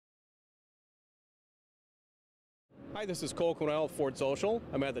Hi, this is Cole Quinnell with Ford Social.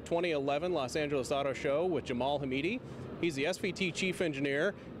 I'm at the 2011 Los Angeles Auto Show with Jamal Hamidi. He's the SVT Chief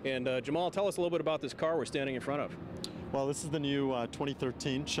Engineer. And Jamal, tell us a little bit about this car we're standing in front of. Well, this is the new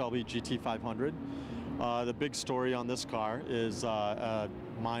 2013 Shelby GT500. The big story on this car is a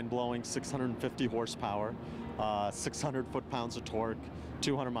mind-blowing 650 horsepower, 600 foot-pounds of torque,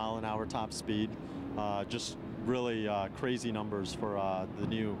 200 mile an hour top speed. Just really crazy numbers for the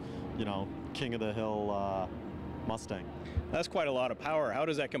new, king of the hill Mustang. That's quite a lot of power. How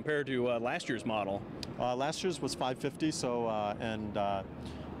does that compare to last year's model? Last year's was 550, so and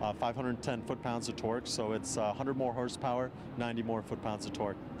 510 foot-pounds of torque, so it's 100 more horsepower, 90 more foot-pounds of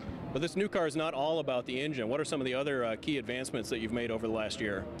torque. But this new car is not all about the engine. What are some of the other key advancements that you've made over the last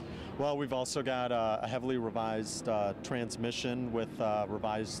year? Well, we've also got a heavily revised transmission with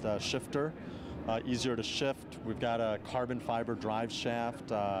revised shifter. Easier to shift. We've got a carbon fiber drive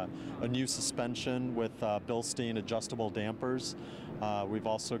shaft, a new suspension with Bilstein adjustable dampers. We've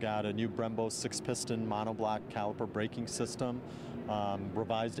also got a new Brembo 6-piston monoblock caliper braking system,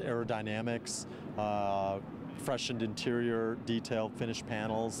 revised aerodynamics, freshened interior detailed finished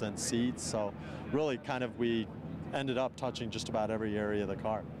panels and seats. So really we ended up touching just about every area of the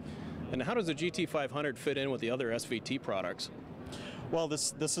car. And how does the GT500 fit in with the other SVT products? Well,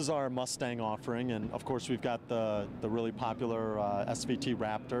 this is our Mustang offering, and of course we've got the really popular SVT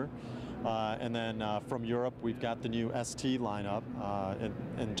Raptor, and then from Europe we've got the new ST lineup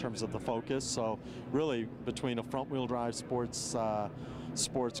in terms of the Focus. So really, between a front-wheel drive sports car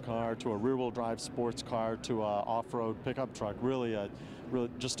to a rear-wheel drive sports car to a off-road pickup truck, really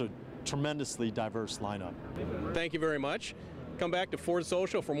just a tremendously diverse lineup. Thank you very much. Come back to Ford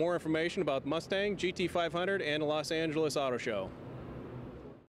Social for more information about Mustang, GT500, and the Los Angeles Auto Show.